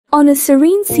On a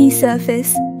serene sea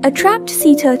surface, a trapped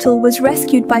sea turtle was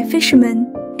rescued by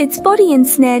fishermen. Its body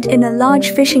ensnared in a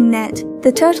large fishing net,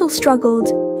 the turtle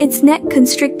struggled, its neck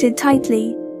constricted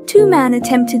tightly. Two men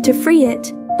attempted to free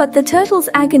it, but the turtle's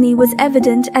agony was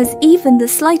evident as even the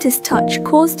slightest touch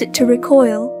caused it to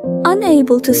recoil.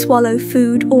 Unable to swallow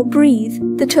food or breathe,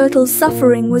 the turtle's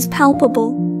suffering was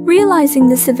palpable. Realizing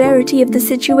the severity of the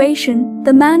situation,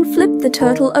 the man flipped the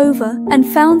turtle over and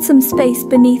found some space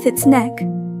beneath its neck.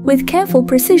 With careful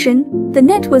precision, the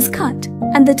net was cut,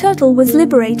 and the turtle was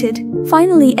liberated,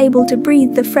 finally able to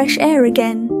breathe the fresh air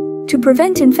again. To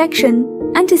prevent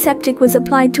infection, antiseptic was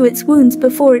applied to its wounds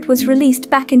before it was released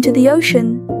back into the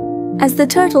ocean. As the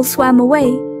turtle swam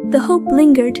away, the hope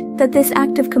lingered that this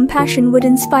act of compassion would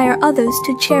inspire others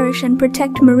to cherish and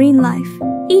protect marine life.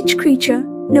 Each creature,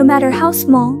 no matter how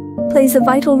small, plays a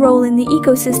vital role in the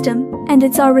ecosystem, and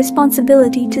it's our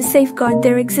responsibility to safeguard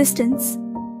their existence.